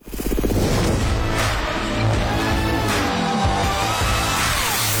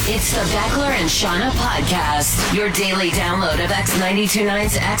It's the Beckler and Shauna podcast, your daily download of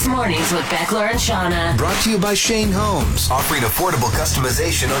X92.9's X Mornings with Beckler and Shauna. Brought to you by Shane Homes, offering affordable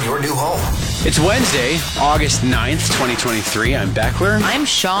customization on your new home. It's Wednesday, August 9th, 2023. I'm Beckler. I'm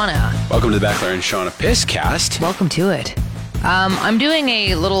Shauna. Welcome to the Beckler and Shauna Pisscast. Welcome to it. I'm doing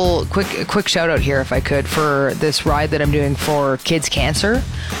a little quick shout out here, if I could, for this ride that I'm doing for Kids Cancer.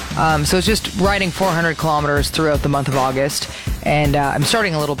 So it's just riding 400 kilometers throughout the month of August. And I'm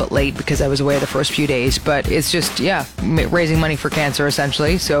starting a little bit late because I was away the first few days. But it's just, raising money for cancer,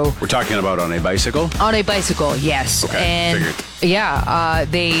 essentially. So we're talking about on a bicycle? On a bicycle, yes. Okay, and figured.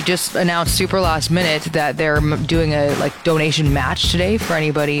 They just announced super last minute that they're doing a donation match today for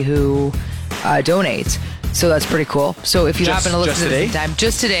anybody who donates. So that's pretty cool. So if you happen to listen to this time,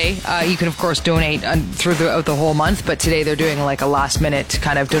 just today, you can of course donate throughout the whole month. But today they're doing like a last minute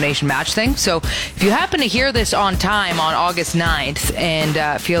kind of donation match thing. So if you happen to hear this on time on August 9th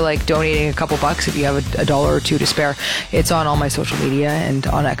and feel like donating a couple bucks, if you have a dollar or two to spare, it's on all my social media and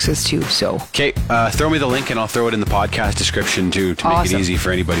on X's too. So okay, throw me the link and I'll throw it in the podcast description too to make it easy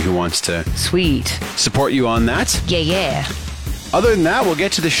for anybody who wants to support you on that. Yeah. Other than that, we'll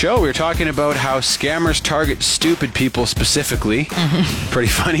get to the show. We were talking about how scammers target stupid people specifically. Pretty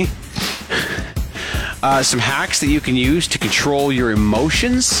funny. Some hacks that you can use to control your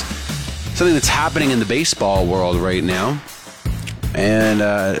emotions. Something that's happening in the baseball world right now. And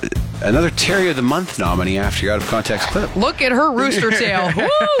another Terry of the Month nominee after your out of context clip. Look at her rooster tail.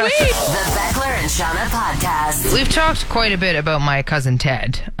 Woo-wee. The Beckler and Shauna podcast. We've talked quite a bit about my cousin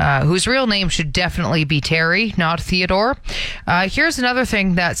Ted, whose real name should definitely be Terry, not Theodore. Here's another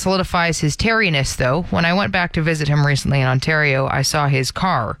thing that solidifies his Terry-ness, though. When I went back to visit him recently in Ontario, I saw his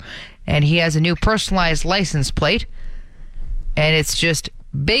car, and he has a new personalized license plate, and it's just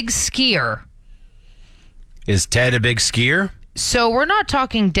Big Skier. Is Ted a big skier? So we're not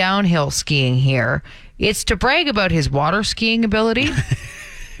talking downhill skiing here. It's to brag about his water skiing ability.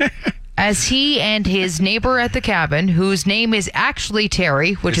 As he and his neighbor at the cabin, whose name is actually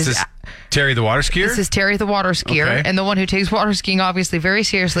Terry, which is Terry the water skier? This is Terry the water skier, okay. And the one who takes water skiing obviously very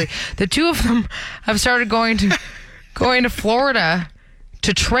seriously. The two of them have started going to Florida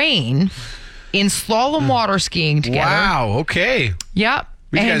to train in slalom water skiing together. Wow, okay. Yep.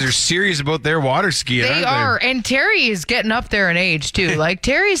 These guys are serious about their water skiing, aren't they? They are, and Terry is getting up there in age, too. Like,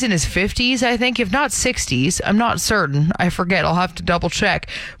 Terry's in his 50s, I think, if not 60s. I'm not certain. I forget. I'll have to double check.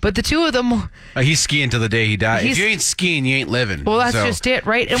 But the two of them... he's skiing till the day he dies. If you ain't skiing, you ain't living. Well, that's just it,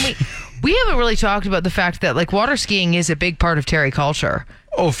 right? And we haven't really talked about the fact that, like, water skiing is a big part of Terry culture.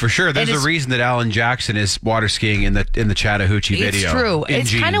 Oh, for sure. There's a reason that Alan Jackson is water skiing in the Chattahoochee video. It's true.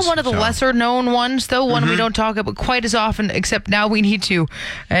 It's kind of one of the lesser known ones, though. One we don't talk about quite as often, except now we need to.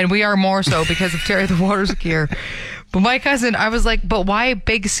 And we are more so because of Terry the water skier. But my cousin, I was like, but why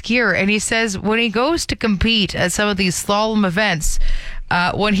big skier? And he says when he goes to compete at some of these slalom events,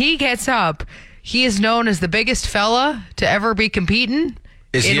 when he gets up, he is known as the biggest fella to ever be competing.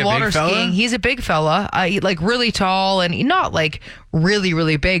 Is he a water big fella? skiing. He's a big fella, like really tall and not like really,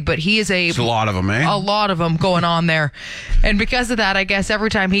 really big, but he is There's a lot of them, eh? A lot of them going on there. And because of that, I guess every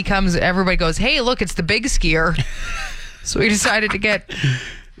time he comes, everybody goes, hey, look, it's the big skier. So we decided to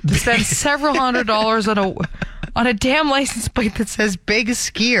spend several $100s on a damn license plate that says big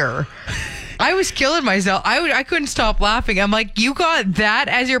skier. I was killing myself. I couldn't stop laughing. I'm like, you got that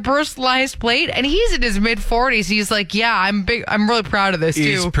as your personalized plate? And he's in his mid-40s. He's like, yeah, I'm big. I'm really proud of this, too.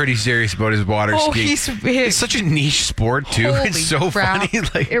 He's pretty serious about his water skiing. It's such a niche sport, too. Holy it's so crap. funny.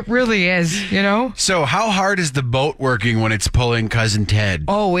 Like, it really is, you know? So how hard is the boat working when it's pulling Cousin Ted?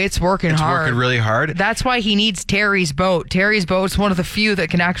 Oh, it's working hard. It's working really hard? That's why he needs Terry's boat. Terry's boat's one of the few that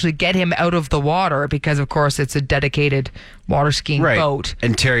can actually get him out of the water because, of course, it's a dedicated water skiing boat.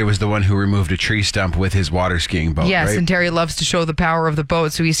 And Terry was the one who removed a tree stump with his water skiing boat, yes, right? and Terry loves to show the power of the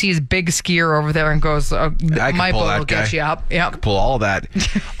boat, so he sees big skier over there and goes, my boat will get you up. Yep. I can pull all that.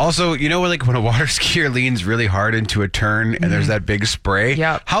 Also, you know, like when a water skier leans really hard into a turn and there's that big spray?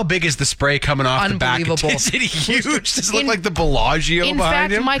 Yep. How big is the spray coming off the back? Is it huge? Does it look like the Bellagio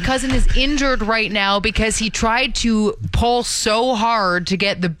behind him? In fact, my cousin is injured right now because he tried to pull so hard to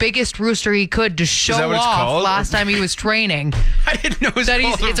get the biggest rooster he could to show off last time he was training. I didn't know it was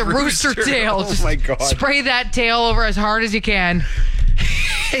called it's a rooster tail. Oh my God. Spray that tail over as hard as you can.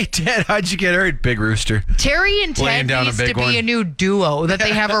 Hey, Ted, how'd you get hurt, Big Rooster? Terry and Ted needs to be a new duo that they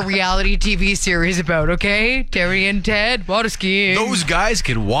have a reality TV series about, okay? Terry and Ted, water skiing. Those guys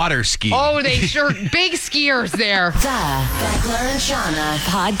can water ski. Oh, they sure, big skiers there. The Beckler and Shauna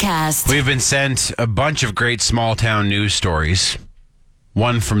podcast. We've been sent a bunch of great small town news stories.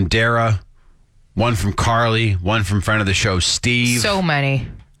 One from Dara, one from Carly, one from friend of the show, Steve. So many.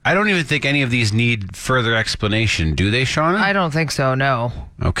 I don't even think any of these need further explanation, do they, Shauna? I don't think so, no.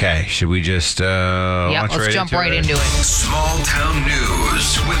 Okay, should we just yeah, let's jump right into it. Small Town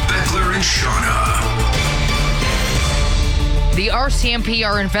News with Beckler and Shauna. The RCMP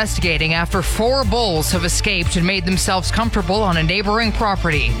are investigating after 4 bulls have escaped and made themselves comfortable on a neighboring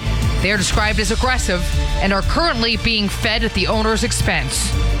property. They are described as aggressive and are currently being fed at the owner's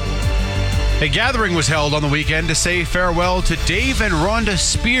expense. A gathering was held on the weekend to say farewell to Dave and Rhonda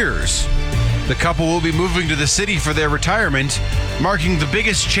Spears. The couple will be moving to the city for their retirement, marking the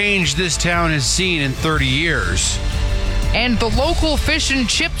biggest change this town has seen in 30 years. And the local fish and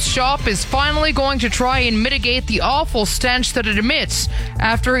chips shop is finally going to try and mitigate the awful stench that it emits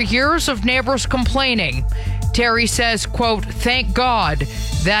after years of neighbors complaining. Terry says, quote, "Thank God.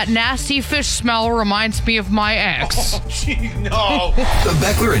 That nasty fish smell reminds me of my ex." Oh, gee, no. The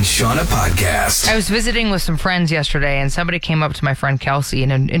Beckler and Shauna podcast. I was visiting with some friends yesterday, and somebody came up to my friend Kelsey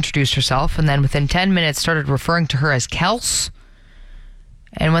and introduced herself, and then within 10 minutes started referring to her as Kels.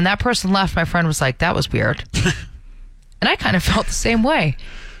 And when that person left, my friend was like, "That was weird." And I kind of felt the same way.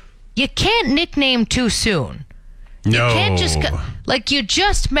 You can't nickname too soon. No. You can't just, like you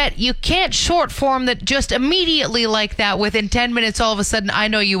just met, you can't short form that just immediately like that within 10 minutes, all of a sudden, I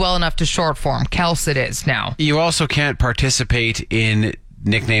know you well enough to short form. Kels it is now. You also can't participate in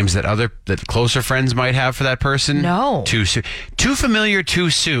nicknames that closer friends might have for that person. No. Too soon. Too familiar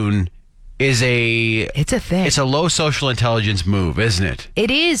too soon is it's a thing. It's a low social intelligence move, isn't it?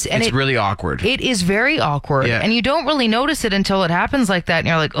 It is. And it's really awkward. It is very awkward. Yeah. And you don't really notice it until it happens like that. And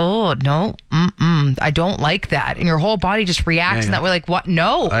you're like, oh, no, I don't like that. And your whole body just reacts in that way, like, what?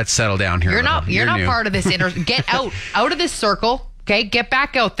 No. Let's settle down here. You're not new. part of this. Get out of this circle. Okay, get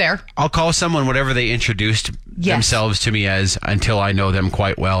back out there. I'll call someone whatever they introduced themselves to me as until I know them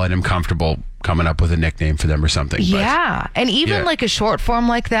quite well and am comfortable coming up with a nickname for them or something. Yeah, and even like a short form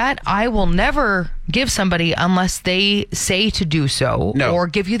like that, I will never give somebody unless they say to do so or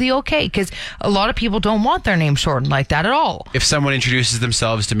give you the okay, because a lot of people don't want their name shortened like that at all. If someone introduces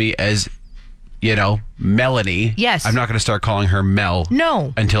themselves to me as, Melanie. Yes. I'm not going to start calling her Mel.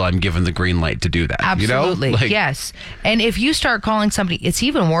 No. Until I'm given the green light to do that. Absolutely. Yes. And if you start calling somebody, it's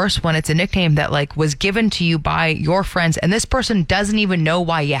even worse when it's a nickname that was given to you by your friends and this person doesn't even know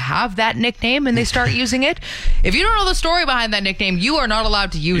why you have that nickname and they start using it. If you don't know the story behind that nickname, you are not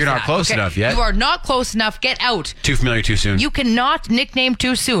allowed to use You're that. not close enough yet. You are not close enough. Get out. Too familiar too soon. You cannot nickname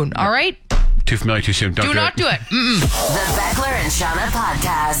too soon. All right? Too familiar too soon. Do not do it. The Beckler and Shauna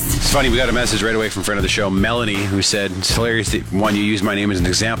podcast. It's funny, we got a message right away from a friend of the show, Melanie, who said, it's hilarious that one, you use my name as an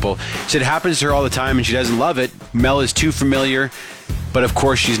example. She said it happens to her all the time and she doesn't love it. Mel is too familiar, but of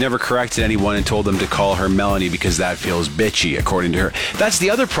course she's never corrected anyone and told them to call her Melanie because that feels bitchy, according to her. That's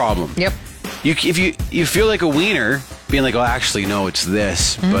the other problem. Yep. If you feel like a wiener, being like, oh, actually, no, it's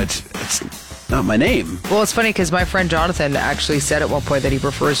this, but it's not my name. Well, it's funny because my friend Jonathan actually said at one point that he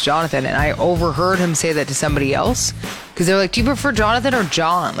prefers Jonathan, and I overheard him say that to somebody else because they were like, do you prefer Jonathan or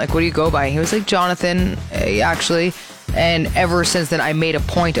John? Like, what do you go by? And he was like, Jonathan, actually. And ever since then, I made a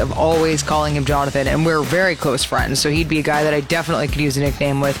point of always calling him Jonathan, and we're very close friends. So he'd be a guy that I definitely could use a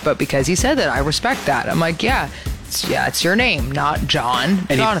nickname with, but because he said that, I respect that. I'm like, it's your name, not John.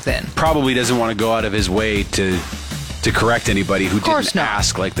 And Jonathan. He probably doesn't want to go out of his way to correct anybody who didn't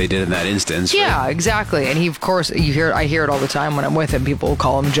ask like they did in that instance. Yeah, right? Exactly. And he, of course, I hear it all the time when I'm with him. People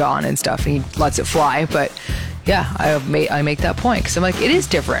call him John and stuff, and he lets it fly. But yeah, I make that point because I'm like, it is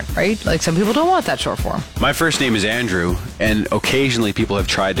different, right? Like some people don't want that short form. My first name is Andrew, and occasionally people have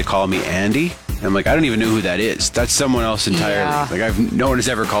tried to call me Andy. And I'm like, I don't even know who that is. That's someone else entirely. Yeah. Like no one has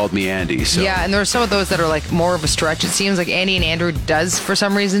ever called me Andy. So. Yeah, and there are some of those that are like more of a stretch. It seems like Andy and Andrew does, for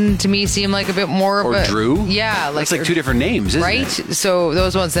some reason, to me, seem like a bit more or of a... Drew? Yeah. That's like two different names, isn't right? it? Right? So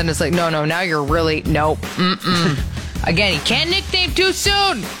those ones, then it's like, no, now you're really... Nope. Again, you can't nickname too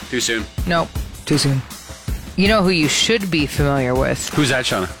soon. Too soon. Nope. Too soon. You know who you should be familiar with? Who's that,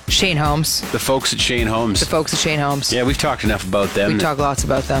 Shauna? Shane Holmes. The folks at Shane Holmes. The folks at Shane Holmes. Yeah, we've talked enough about them. We talk lots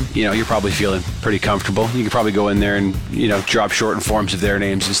about them. You're probably feeling pretty comfortable. You could probably go in there and, drop shortened forms of their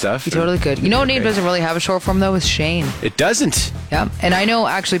names and stuff. You totally could. You know, a name doesn't really have a short form, though, is Shane. It doesn't. Yeah. And I know,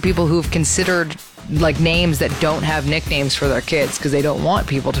 actually, people who've considered names that don't have nicknames for their kids because they don't want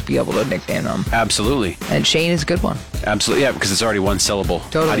people to be able to nickname them. Absolutely. And Shane is a good one. Absolutely, yeah, because it's already one syllable.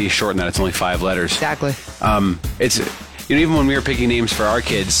 Totally. How do you shorten that? It's only 5 letters. Exactly. It's even when we were picking names for our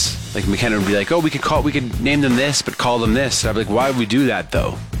kids, like McKenna would be like, "Oh, we could name them this, but call them this." And I'd be like, "Why would we do that,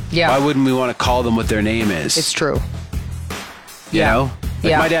 though? Yeah. Why wouldn't we want to call them what their name is?" It's true. You know?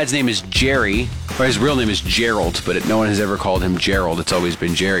 Like yeah. My dad's name is Jerry, or his real name is Gerald, but no one has ever called him Gerald. It's always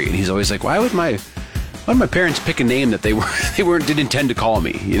been Jerry, and he's always like, "Why would my Why did my parents pick a name that they didn't intend to call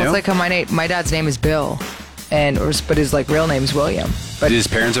me? You know, it's like how my dad's name is Bill, but his like real name's William. But did his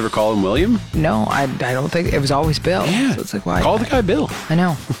parents ever call him William? No, I don't think it was always Bill. Yeah, so it's like why call the guy Bill. I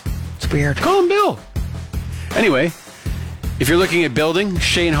know, it's weird. Call him Bill. Anyway, if you're looking at building,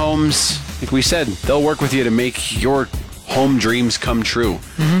 Shane Homes, like we said, they'll work with you to make your home dreams come true.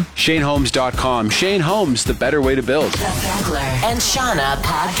 ShaneHomes.com. Shane Homes, the better way to build. The Beckler and Shauna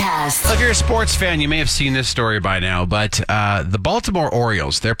podcast. Look, if you're a sports fan, you may have seen this story by now, but the Baltimore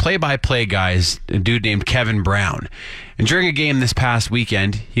Orioles, their play-by-play guy is a dude named Kevin Brown. And during a game this past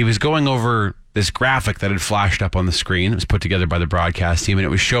weekend, he was going over this graphic that had flashed up on the screen. It was put together by the broadcast team, and it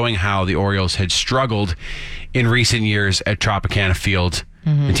was showing how the Orioles had struggled in recent years at Tropicana Field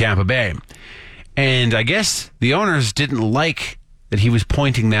in Tampa Bay. And I guess the owners didn't like that he was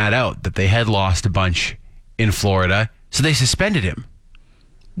pointing that out, that they had lost a bunch in Florida, so they suspended him.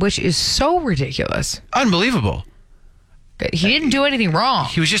 Which is so ridiculous. Unbelievable. He didn't do anything wrong.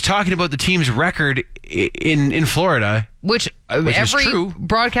 He was just talking about the team's record in Florida. Which every is true.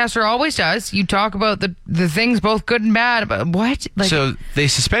 Broadcaster always does. You talk about the things both good and bad. But what? So they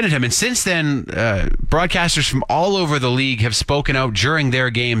suspended him. And since then, broadcasters from all over the league have spoken out during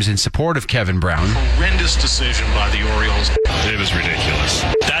their games in support of Kevin Brown. Horrendous decision by the Orioles. It was ridiculous.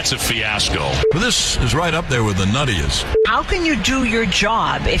 That's a fiasco. Well, this is right up there with the nuttiest. How can you do your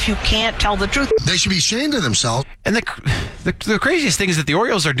job if you can't tell the truth? They should be ashamed of themselves. And the craziest thing is that the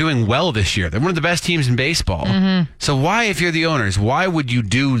Orioles are doing well this year. They're one of the best teams in baseball. So why, if you're the owners, why would you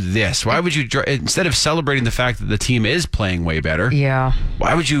do this? Why would you, instead of celebrating the fact that the team is playing way better,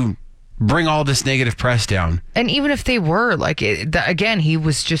 why would you bring all this negative press down? And even if they were, again, he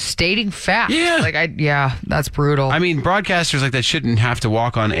was just stating facts. Yeah. That's brutal. I mean, broadcasters like that shouldn't have to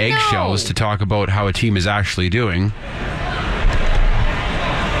walk on eggshells to talk about how a team is actually doing.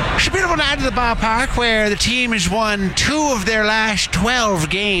 It's a beautiful night at the ballpark where the team has won 2 of their last 12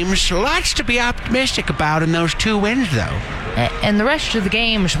 games. Lots to be optimistic about in those 2 wins, though. And the rest of the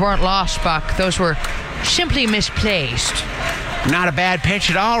games weren't lost, Buck. Those were simply misplaced. Not a bad pitch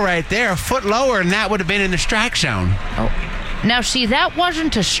at all right there. A foot lower and that would have been in the strike zone. Oh. Now, see, that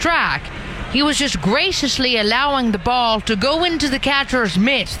wasn't a strike. He was just graciously allowing the ball to go into the catcher's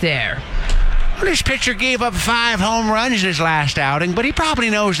mitt there. Well, this pitcher gave up 5 home runs in his last outing, but he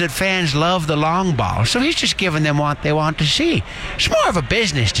probably knows that fans love the long ball, so he's just giving them what they want to see. It's more of a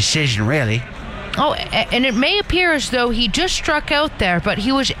business decision, really. Oh, and it may appear as though he just struck out there, but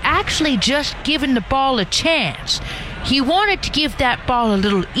he was actually just giving the ball a chance. He wanted to give that ball a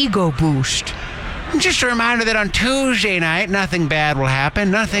little ego boost. Just a reminder that on Tuesday night, nothing bad will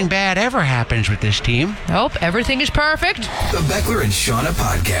happen. Nothing bad ever happens with this team. Oh, everything is perfect. The Beckler and Shauna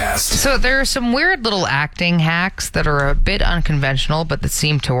podcast. So there are some weird little acting hacks that are a bit unconventional, but that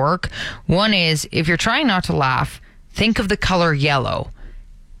seem to work. One is, if you're trying not to laugh, think of the color yellow,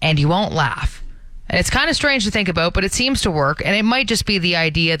 and you won't laugh. And it's kind of strange to think about, but it seems to work. And it might just be the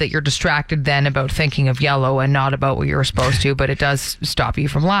idea that you're distracted then about thinking of yellow and not about what you were supposed to, but it does stop you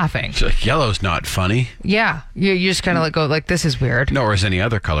from laughing. So yellow's not funny. Yeah. You just kind of go, this is weird. Nor is any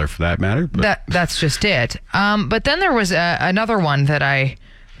other color for that matter. But. That's just it. But then there was another one that I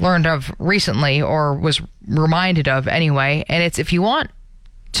learned of recently, or was reminded of anyway, and it's, if you want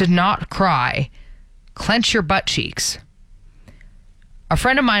to not cry, clench your butt cheeks. A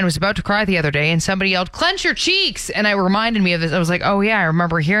friend of mine was about to cry the other day, and somebody yelled, "Clench your cheeks!" And it reminded me of this. I was like, "Oh yeah, I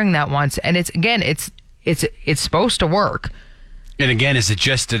remember hearing that once." And it's supposed to work. And again, is it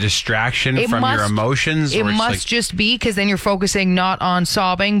just a distraction from your emotions? It must just be, because then you're focusing not on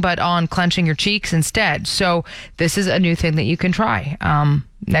sobbing, but on clenching your cheeks instead. So this is a new thing that you can try.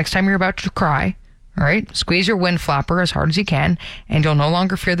 Next time you're about to cry, all right, squeeze your wind flapper as hard as you can, and you'll no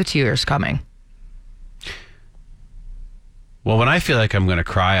longer fear the tears coming. Well, when I feel like I'm going to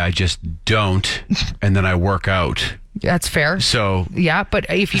cry, I just don't, and then I work out. That's fair. So yeah, but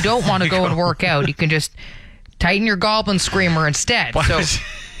if you don't want to go and work out, you can just tighten your goblin screamer instead. So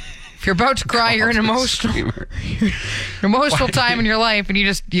if you're about to cry, you're in an emotional time in your life, and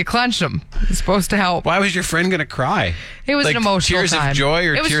you clench them. It's supposed to help. Why was your friend going to cry? It was an emotional tears time. Tears of joy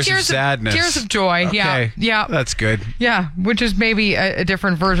or tears of sadness? Tears of joy. Okay. Yeah. That's good. Yeah, which is maybe a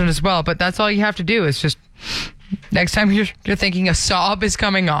different version as well, but that's all you have to do is just... Next time you're thinking a sob is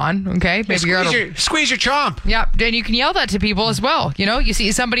coming on, okay? Maybe squeeze your chomp. Yeah, then you can yell that to people as well. You know, you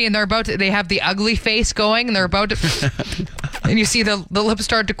see somebody and they have the ugly face going, and they're about to, and you see the lips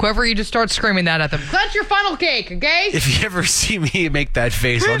start to quiver. You just start screaming that at them. Clench your funnel cake, okay? If you ever see me make that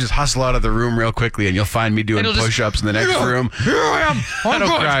face, I'll just hustle out of the room real quickly, and you'll find me doing push-ups in the next room. Here I am. I don't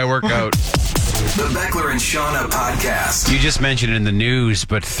cry, I work out. The Beckler and Shauna podcast. You just mentioned it in the news,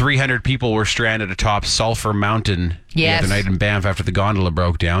 but 300 people were stranded atop Sulphur Mountain the other night in Banff after the gondola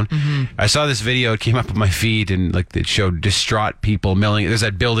broke down. I saw this video. It came up on my feed, and like it showed distraught people milling. There's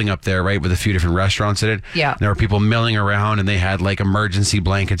that building up there, right, with a few different restaurants in it. Yeah. And there were people milling around, and they had like emergency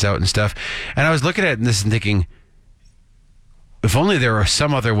blankets out and stuff. And I was looking at this and thinking, if only there were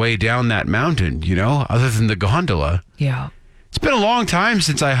some other way down that mountain, you know, other than the gondola. Yeah. It's been a long time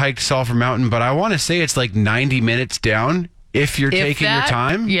since I hiked Sulphur Mountain, but I want to say it's like 90 minutes down if you're taking your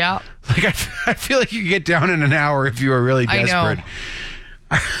time. Yeah. Like I feel like you could get down in an hour if you were really desperate.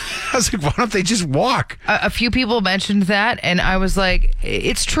 I know. I was like, why don't they just walk? A few people mentioned that, and I was like,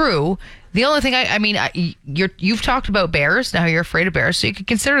 it's true. The only thing you've talked about bears. Now you're afraid of bears, so you could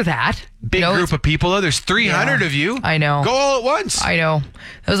consider that. Big group of people, though. There's 300 of you. I know. Go all at once. I know.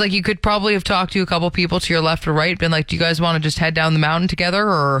 I was like, you could probably have talked to a couple people to your left or right, been like, do you guys want to just head down the mountain together,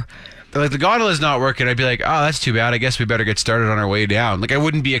 or... Like, the gondola's not working. I'd be like, oh, that's too bad. I guess we better get started on our way down. Like, I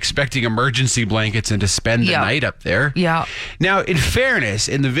wouldn't be expecting emergency blankets and to spend the night up there. Yeah. Now, in fairness,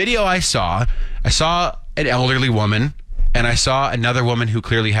 in the video I saw an elderly woman, and I saw another woman who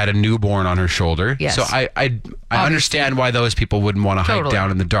clearly had a newborn on her shoulder. Yes. So I understand why those people wouldn't want to hike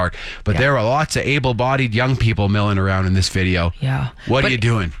down in the dark. But there are lots of able-bodied young people milling around in this video. Yeah. What are you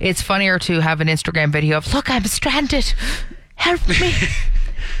doing? It's funnier to have an Instagram video of, look, I'm stranded. Help me.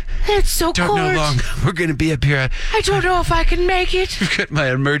 It's so don't cold. know long we're going to be up here. I don't know if I can make it. I've got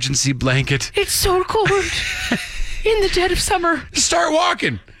my emergency blanket. It's so cold in the dead of summer. Start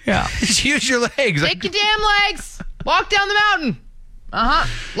walking. Yeah. Just use your legs. Take your damn legs. Walk down the mountain.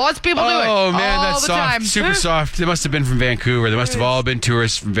 Lots of people do it. Oh, man, all that's the soft. time. Super soft. They must have been from Vancouver. They must have all been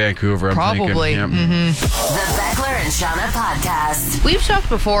tourists from Vancouver, I'm Probably. thinking. Yep. The Beckler and Shauna podcast. We've talked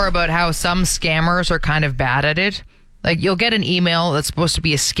before about how some scammers are kind of bad at it. Like, you'll get an email that's supposed to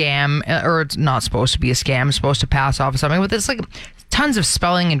be a scam, or it's not supposed to be a scam, it's supposed to pass off as something, but it's like tons of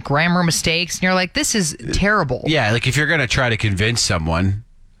spelling and grammar mistakes, and you're like, this is terrible. Yeah, like if you're going to try to convince someone,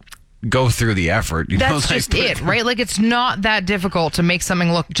 go through the effort. That's just it, right? Like, it's not that difficult to make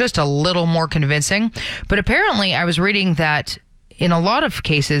something look just a little more convincing. But apparently, I was reading that in a lot of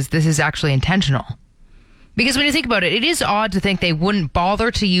cases, this is actually intentional. Because when you think about it, it is odd to think they wouldn't bother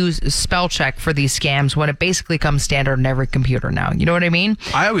to use spell check for these scams when it basically comes standard in every computer now. You know what I mean?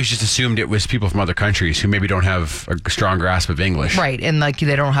 I always just assumed it was people from other countries who maybe don't have a strong grasp of English. Right, and like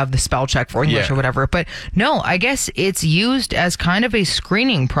they don't have the spell check for English or whatever. But no, I guess it's used as kind of a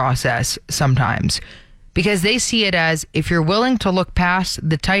screening process sometimes. Because they see it as, if you're willing to look past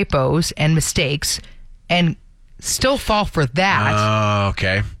the typos and mistakes and still fall for that. Oh,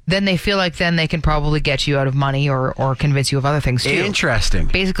 okay. Then they feel like then they can probably get you out of money or convince you of other things too. Interesting.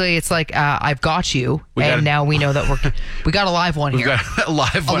 Basically, it's like, I've got you, now we know that we got a live one here. We've got a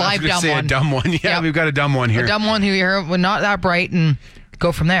live one. A live dumb one. A dumb one. Yeah, We've got a dumb one here. A dumb one who you're not that bright, and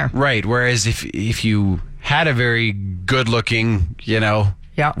go from there. Right. Whereas if you had a very good-looking,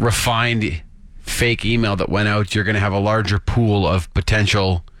 refined fake email that went out, you're going to have a larger pool of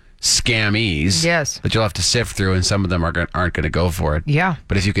potential scammies that you'll have to sift through, and some of them aren't going to go for it. Yeah.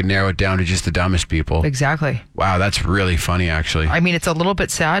 But if you could narrow it down to just the dumbest people. Exactly. Wow, that's really funny, actually. I mean, it's a little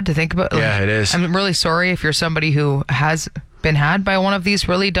bit sad to think about. Yeah, it is. I'm really sorry if you're somebody who has been had by one of these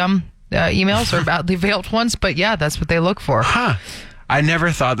really dumb emails or badly veiled ones, but yeah, that's what they look for. Huh. I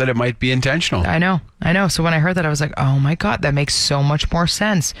never thought that it might be intentional. I know. So when I heard that, I was like, oh my God, that makes so much more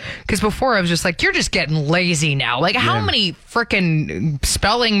sense. Because before I was just like, you're just getting lazy now. Like, how many freaking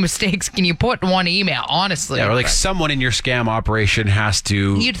spelling mistakes can you put in one email, honestly? Yeah, or like someone in your scam operation has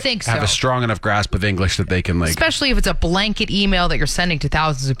to You'd think have so. a strong enough grasp of English that they can like... Especially if it's a blanket email that you're sending to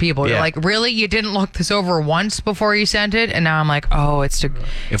thousands of people. You're like, really? You didn't look this over once before you sent it? And now I'm like, oh, it's to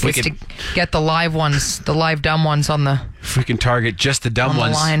get the live ones, the live dumb ones on the... If we can target just the dumb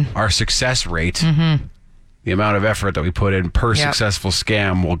ones, our success rate, the amount of effort that we put in per successful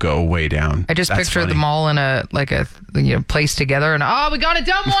scam will go way down. I just pictured them all in a place together, and we got a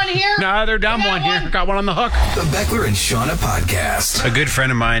dumb one here. Another dumb one here. Got one on the hook. The Beckler and Shauna podcast. A good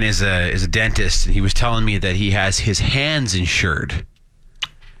friend of mine is a dentist, and he was telling me that he has his hands insured.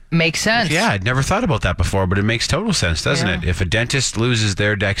 Makes sense. Yeah, I'd never thought about that before, but it makes total sense, doesn't it? If a dentist loses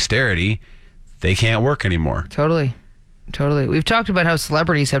their dexterity, they can't work anymore. Totally. We've talked about how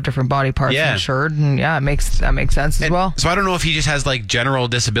celebrities have different body parts insured, and that makes sense as well. So I don't know if he just has like general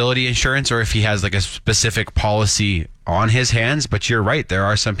disability insurance or if he has like a specific policy on his hands, but you're right. There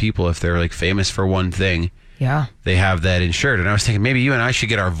are some people, if they're like famous for one thing, they have that insured. And I was thinking maybe you and I should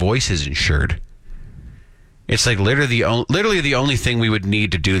get our voices insured. It's like literally the only thing we would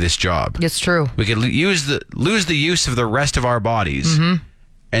need to do this job. It's true. We could lose the use of the rest of our bodies.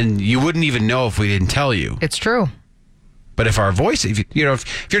 and you wouldn't even know if we didn't tell you. It's true. But if our voice, if you're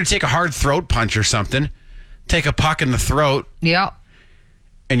to take a hard throat punch or something, take a puck in the throat, yeah,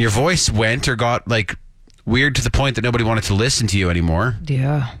 and your voice went or got like weird to the point that nobody wanted to listen to you anymore,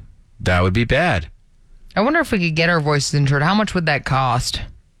 yeah, that would be bad. I wonder if we could get our voices insured. How much would that cost?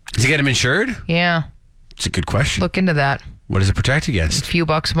 To get them insured? Yeah. It's a good question. Look into that. What does it protect against? A few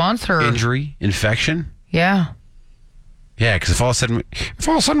bucks a month or injury, infection? Yeah. Yeah, because if all of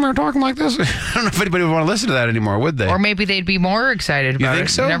a sudden we were talking like this, I don't know if anybody would want to listen to that anymore, would they? Or maybe they'd be more excited about it. You think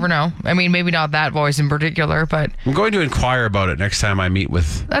so? You never know. I mean, maybe not that voice in particular, but I'm going to inquire about it next time I meet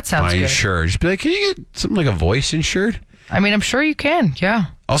with my insurer. Just be like, can you get something like a voice insured? I mean, I'm sure you can, yeah.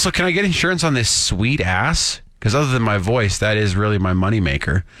 Also, can I get insurance on this sweet ass? Because other than my voice, that is really my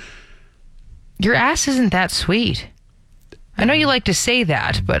moneymaker. Your ass isn't that sweet. I know you like to say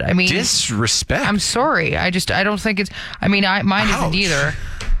that, but I mean... Disrespect. I'm sorry. I don't think it's... I mean, mine isn't either.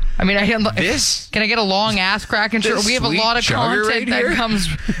 I mean, can I get a long ass crack insurance? We have a lot of content that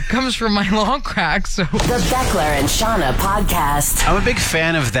comes from my long crack. So the Beckler and Shauna podcast. I'm a big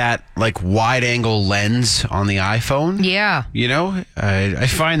fan of that like wide angle lens on the iPhone. Yeah, you know, I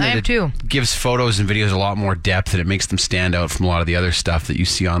find that it gives photos and videos a lot more depth, and it makes them stand out from a lot of the other stuff that you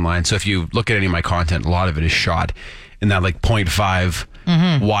see online. So if you look at any of my content, a lot of it is shot in that like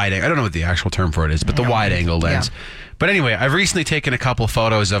 0.5 wide angle. I don't know what the actual term for it is, but the wide angle lens. Yeah. But anyway, I've recently taken a couple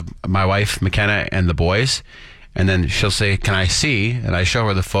photos of my wife, McKenna, and the boys. And then she'll say, "Can I see?" And I show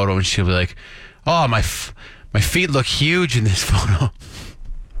her the photo, and she'll be like, "Oh, my feet look huge in this photo."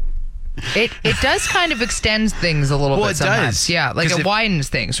 It does kind of extends things a little bit sometimes. Does. Yeah, like it widens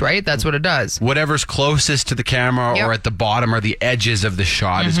things, right? That's what it does. Whatever's closest to the camera or at the bottom or the edges of the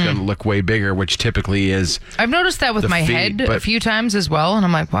shot is going to look way bigger, which typically is... I've noticed that with my head a few times as well, and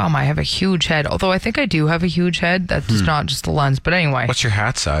I'm like, wow, I have a huge head. Although I think I do have a huge head. That's not just the lens. But anyway. What's your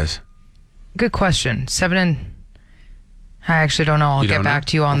hat size? Good question. 7 I actually don't know. I'll get back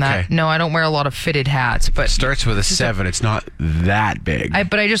to you on that. No, I don't wear a lot of fitted hats, but... Starts with a 7. It's not that big.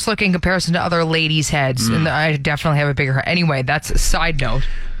 But I just look in comparison to other ladies' heads, and I definitely have a bigger head. Anyway, that's a side note.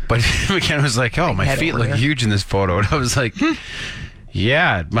 But McKenna was like, "Oh, my feet look huge in this photo." And I was like,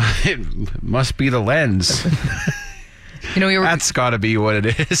 yeah, it must be the lens. You know, that's got to be what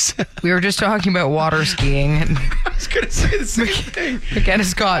it is. We were just talking about water skiing. And I was going to say the same thing. McKenna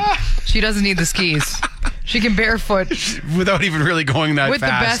Scott, she doesn't need the skis. She can barefoot. Without even really going that fast. With the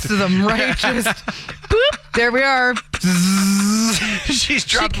best of them, right? Just, boop, there we are. She's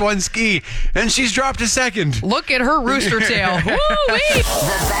dropped one ski, and she's dropped a second. Look at her rooster tail. Woo-wee. The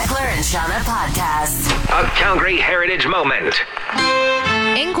Beckler and Shauna podcast. A Calgary Heritage Moment.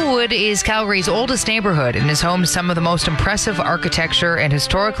 Inglewood is Calgary's oldest neighborhood and is home to some of the most impressive architecture and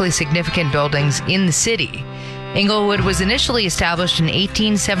historically significant buildings in the city. Inglewood was initially established in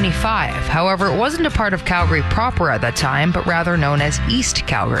 1875. However, it wasn't a part of Calgary proper at that time, but rather known as East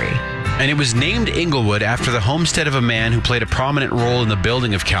Calgary. And it was named Inglewood after the homestead of a man who played a prominent role in the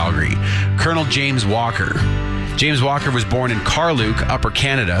building of Calgary, Colonel James Walker. James Walker was born in Carluke, Upper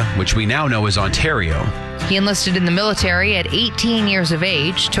Canada, which we now know as Ontario. He enlisted in the military at 18 years of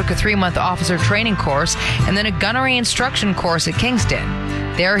age, took a 3-month officer training course, and then a gunnery instruction course at Kingston.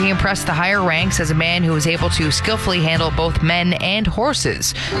 There, he impressed the higher ranks as a man who was able to skillfully handle both men and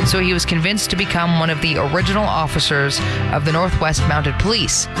horses, so he was convinced to become one of the original officers of the Northwest Mounted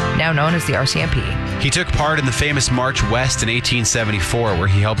Police, now known as the RCMP. He took part in the famous March West in 1874, where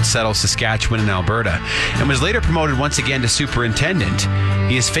he helped settle Saskatchewan and Alberta, and was later promoted once again to superintendent.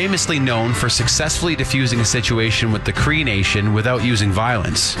 He is famously known for successfully diffusing a situation with the Cree Nation without using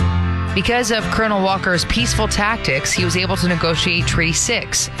violence. Because of Colonel Walker's peaceful tactics, he was able to negotiate Treaty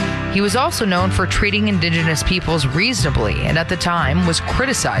 6. He was also known for treating Indigenous peoples reasonably, and at the time was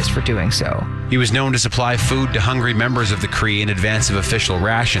criticized for doing so. He was known to supply food to hungry members of the Cree in advance of official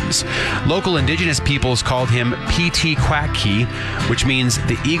rations. Local Indigenous peoples called him P.T. Quackee, which means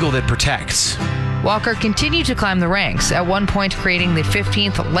the eagle that protects. Walker continued to climb the ranks, at one point creating the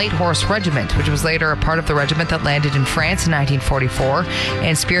 15th Light Horse Regiment, which was later a part of the regiment that landed in France in 1944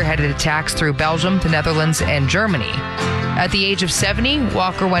 and spearheaded attacks through Belgium, the Netherlands, and Germany. At the age of 70,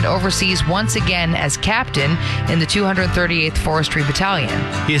 Walker went overseas once again as captain in the 238th Forestry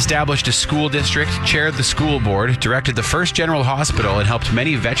Battalion. He established a school district, chaired the school board, directed the first general hospital, and helped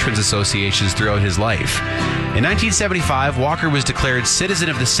many veterans associations throughout his life. In 1975, Walker was declared Citizen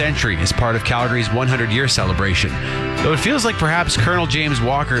of the Century as part of Calgary's 100-year celebration, though it feels like perhaps Colonel James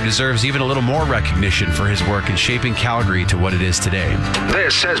Walker deserves even a little more recognition for his work in shaping Calgary to what it is today.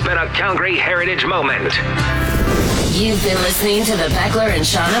 This has been a Calgary Heritage Moment. You've been listening to the Beckler and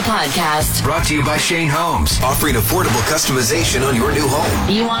Shauna podcast. Brought to you by Shane Homes, offering affordable customization on your new home.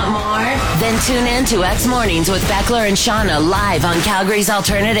 You want more? Then tune in to X Mornings with Beckler and Shauna live on Calgary's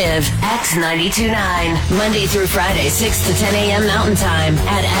alternative, X92.9. Monday through Friday, 6 to 10 a.m. Mountain Time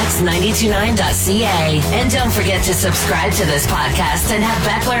at x929.ca. And don't forget to subscribe to this podcast and have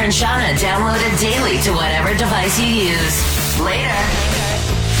Beckler and Shauna downloaded daily to whatever device you use. Later.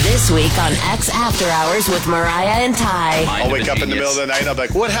 This week on X After Hours with Mariah and Ty. I'll wake up in the middle of the night and I'll be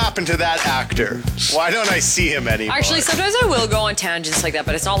like, what happened to that actor? Why don't I see him anymore? Actually, sometimes I will go on tangents like that,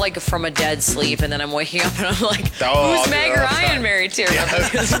 but it's not like from a dead sleep and then I'm waking up and I'm like, who's Meg Ryan married to?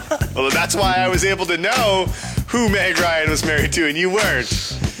 Yeah. Well, that's why I was able to know who Meg Ryan was married to and you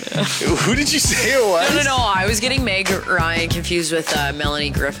weren't. Who did you say it was? No. I was getting Meg Ryan confused with Melanie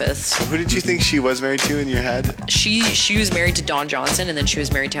Griffiths. Who did you think she was married to in your head? She was married to Don Johnson, and then she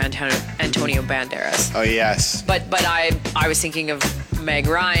was married to Antonio Banderas. Oh, yes. But I was thinking of Meg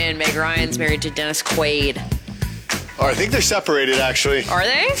Ryan. Meg Ryan's married to Dennis Quaid. Oh, I think they're separated, actually. Are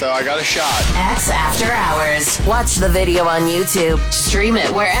they? So I got a shot. X After Hours. Watch the video on YouTube. Stream it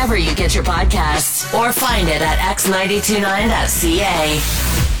wherever you get your podcasts. Or find it at x929.ca.